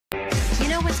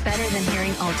what's better than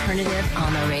hearing alternative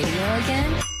on the radio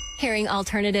again? Hearing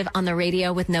alternative on the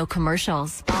radio with no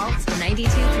commercials. Alt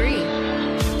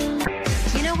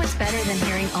 92.3. You know what's better than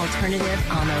hearing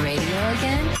alternative on the radio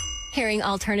again? Hearing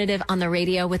alternative on the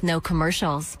radio with no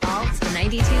commercials. Alt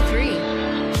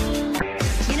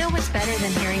 92.3. You know what's better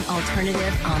than hearing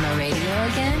alternative on the radio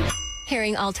again?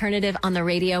 Hearing alternative on the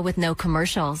radio with no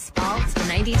commercials. Alt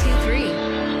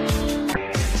 92.3.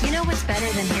 You know what's better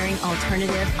than hearing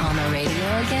alternative on the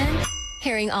radio again?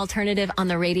 Hearing alternative on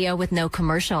the radio with no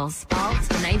commercials. Alt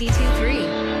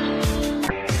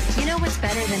 92.3. You know what's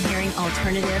better than hearing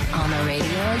alternative on the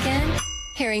radio again?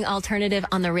 Hearing alternative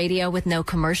on the radio with no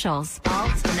commercials.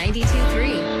 Alt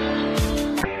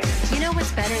 92.3. You know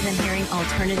what's better than hearing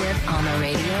alternative on the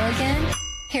radio again?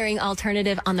 Hearing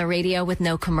alternative on the radio with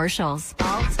no commercials.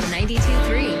 Alt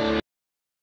 92.3.